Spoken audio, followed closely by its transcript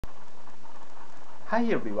Hi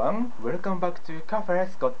everyone, welcome back to Cafe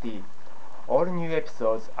Scotty. All new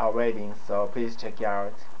episodes are waiting, so please check it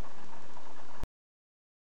out.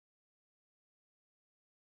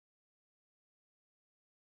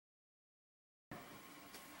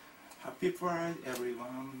 Happy Pride,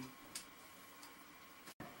 everyone.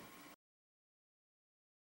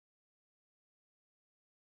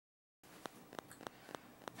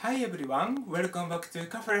 Hi everyone, welcome back to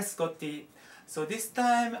Cafe Scotty. So this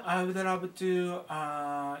time I would love to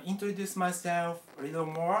introduce myself a little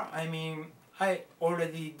more. I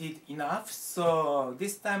already did enough, so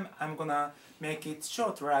this time I'm gonna make it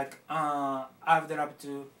short. I would love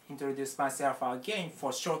to introduce myself again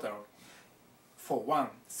for shorter, for one.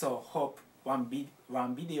 So hope one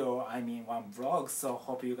video, one vlog. So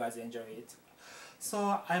hope you guys enjoy it.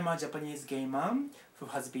 So I'm a Japanese gay man who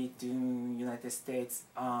has been to United States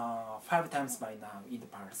 5 times by now in the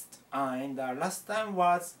past. And last time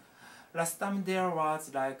there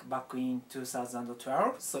was like back in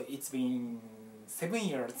 2012. So it's been 7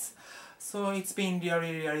 years. So it's been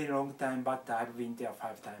really long time, but I've been there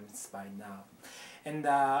 5 times by now. And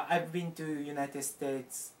I've been to United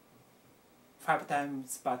States 5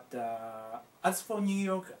 times, but as for New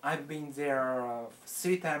York, I've been there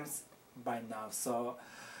 3 times by now. So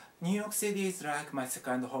New York City is like my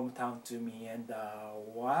second hometown to me, and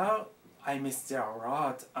well, I miss there a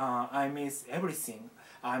lot. I miss everything.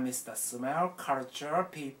 I miss the smell, culture,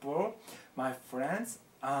 people, my friends,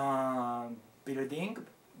 building,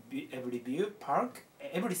 every view, park,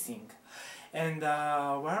 everything. And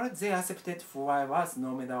well, they accepted who I was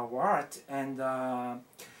no matter what, and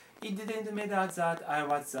it didn't matter that I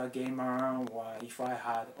was a gamer, or if I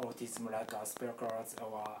had autism like Aspergeres,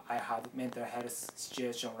 or I had mental health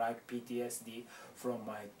situation like PTSD from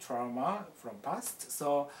my trauma from past.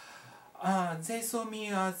 So they saw me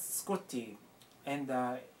as Scotty, and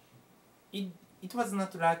it was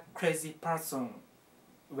not like crazy person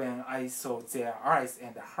when I saw their eyes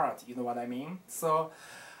and heart. You know what I mean? So.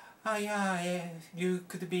 Yeah, you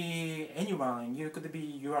could be anyone. You could be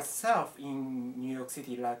yourself in New York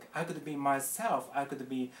City. Like I could be myself. I could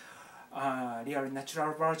be real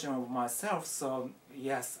natural version of myself. So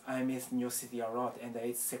yes, I miss New York City a lot, and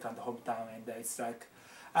it's second hometown, and it's like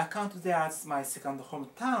I count there as my second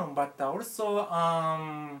hometown, but also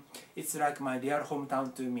it's like my real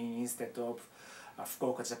hometown to me instead of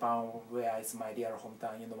Fukuoka, Japan, where it's my real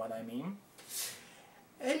hometown. You know what I mean?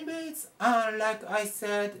 Anyways, like I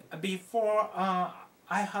said before, I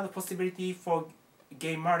had a possibility for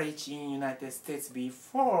gay marriage in United States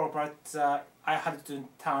before, but I had to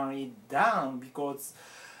turn it down because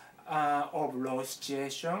of law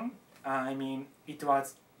situation.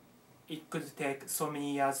 It could take so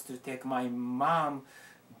many years to take my mom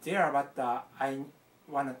there, but I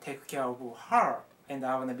wanna take care of her, and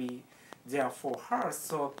I wanna be there for her.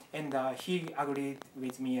 So and he agreed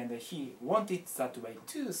with me, and he wanted that way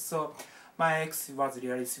too. So my ex was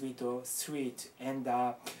really sweet, and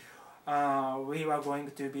we were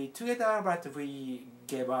going to be together, but we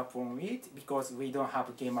gave up on it because we don't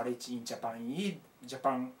have gay marriage in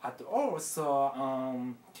Japan at all. So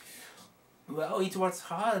well, it was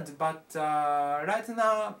hard, but right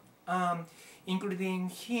now, including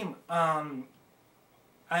him,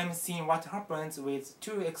 I'm seeing what happens with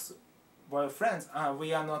two ex-boyfriends.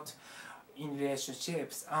 We are not in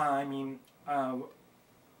relationships.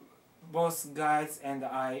 Both guys and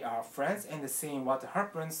I are friends and seeing what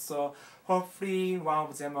happens. So hopefully one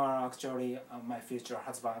of them are actually my future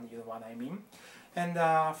husband. You know what I mean? And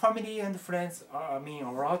family and friends mean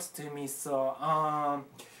a lot to me. So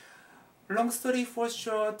long story for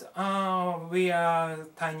short, we are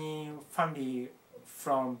tiny family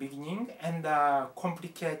from beginning, and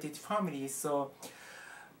complicated family. So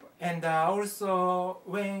and also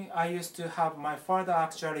when I used to have my father,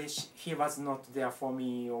 actually he was not there for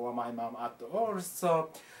me or my mom at all.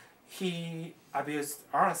 So he abused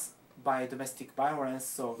us by domestic violence.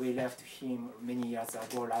 So we left him many years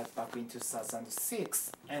ago, right back in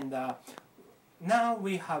 2006, and now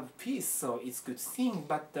we have peace. So it's a good thing,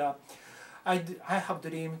 but I have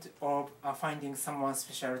dreamed of finding someone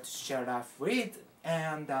special to share life with,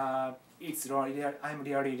 and it's really, I'm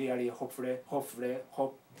really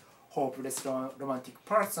hopeless romantic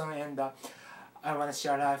person, and I want to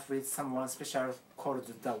share life with someone special called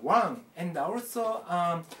the one. And also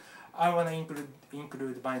I want to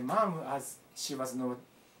include my mom, as she was not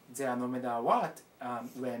there no matter what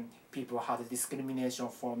when people had discrimination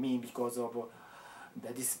for me because of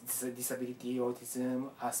the disability, autism,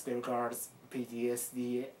 Aspergeres,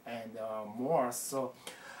 PTSD, and more. So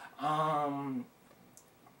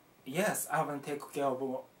yes, I want to take care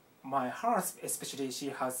of my heart, especially she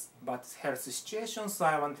has bad health situation, so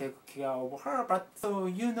I want to take care of her. But so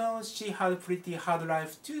you know, she had pretty hard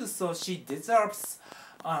life too, so she deserves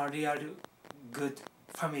a real good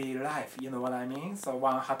family life. You know what I mean? So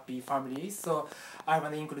one happy family. So I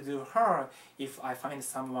want to include her if I find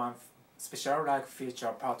someone special like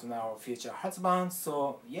future partner or future husband.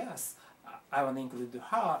 So yes, I want to include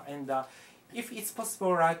her, and if it's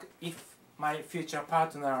possible, like if my future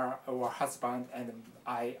partner or husband and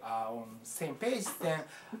I are on same page, then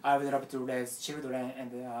I would love to raise children.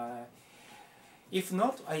 And if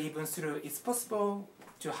not, I even through it's possible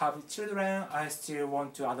to have children, I still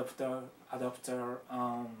want to adopt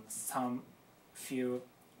some few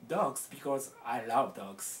dogs because I love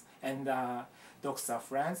dogs, and dogs are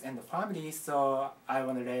friends and family. So I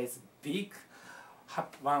want to raise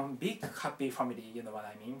one big happy family. You know what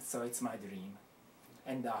I mean? So it's my dream,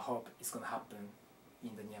 and I hope it's gonna happen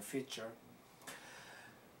in the near future.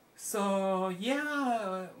 So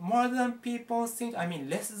yeah, more than people think, I mean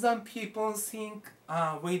less than people think,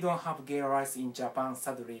 we don't have gay rights in Japan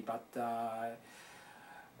sadly, but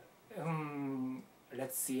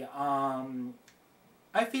let's see,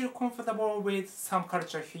 I feel comfortable with some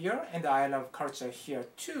culture here, and I love culture here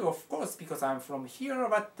too, of course, because I'm from here.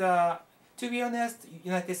 But to be honest,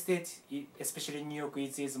 United States, especially New York,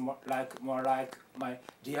 is more like my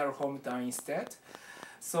real hometown instead.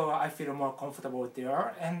 So I feel more comfortable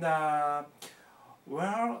there. And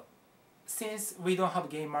well, since we don't have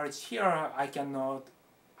gay marriage here, I cannot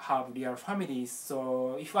have real families.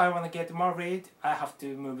 So if I want to get married, I have to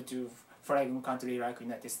move to foreign country like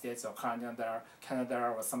United States or Canada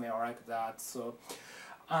or somewhere like that. So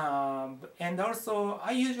and also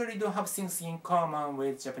I usually don't have things in common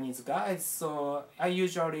with Japanese guys. So I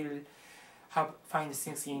usually find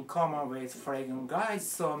things in common with foreign guys.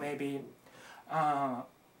 So maybe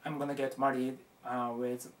I'm gonna get married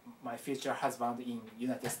with my future husband in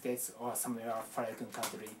United States or somewhere foreign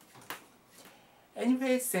country.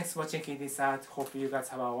 Anyways, thanks for checking this out. Hope you guys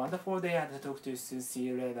have a wonderful day and talk to you soon. See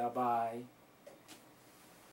you later. Bye.